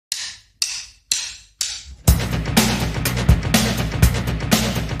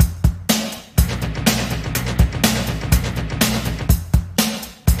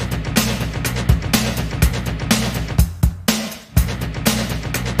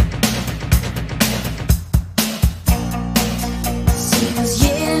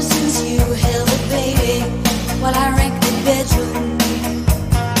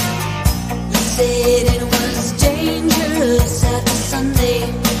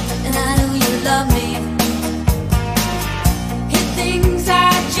love me. He thinks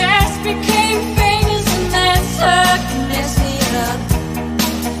I just became famous and that's her can mess me up.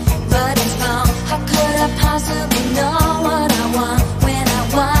 But it's wrong, how could I possibly know what I want when I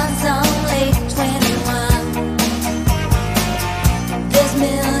was only 21? There's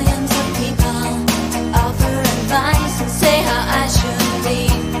millions of people offer advice and say how I should be,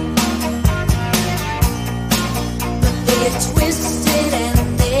 but they're twisted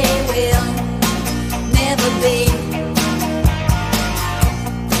and they will never be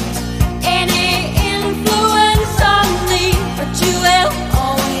any influence on me, but you will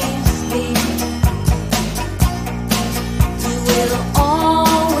always be. You will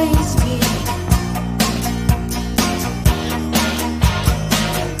always be.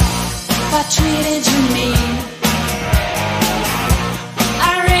 If I treated you mean,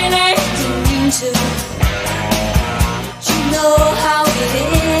 I really didn't mean to. You know how it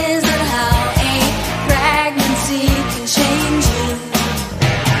is and how a pregnancy can change you.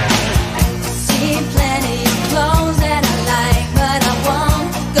 See plenty of clothes that I like, but I won't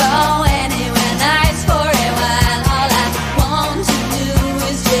go anywhere nice for a while. All I want to do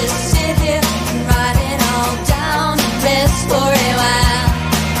is just sit here and write it all down and rest for a while.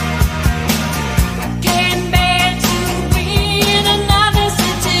 Can't bear to be in another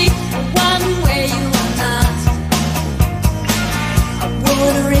city, one where you are not. I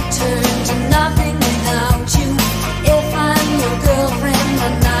would return to nothing without you if I'm your girlfriend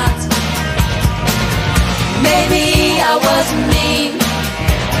or not. Maybe I was mean,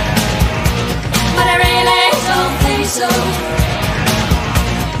 but I really don't think so.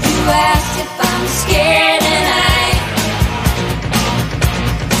 You asked if I'm scared and I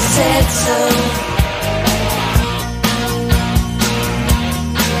said so.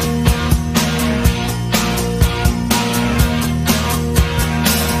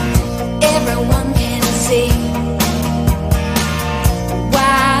 Everyone can see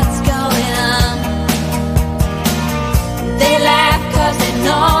what's going on. They laugh cause they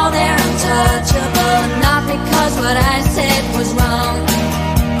know they're untouchable, not because what I said was wrong.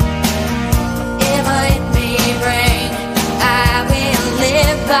 If it may rain, I will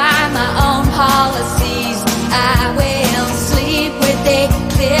live by my own policies. I will sleep with a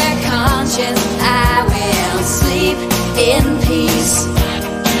clear conscience. I will sleep in peace.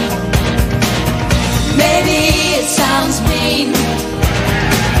 Maybe it sounds mean,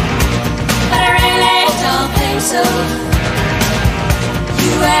 but I really don't think so.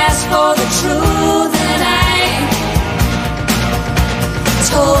 You asked for the truth and I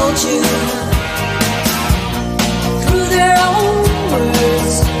told you through their own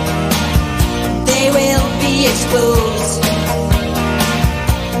words. They will be exposed.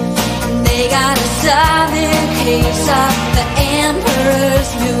 They got a solid case of the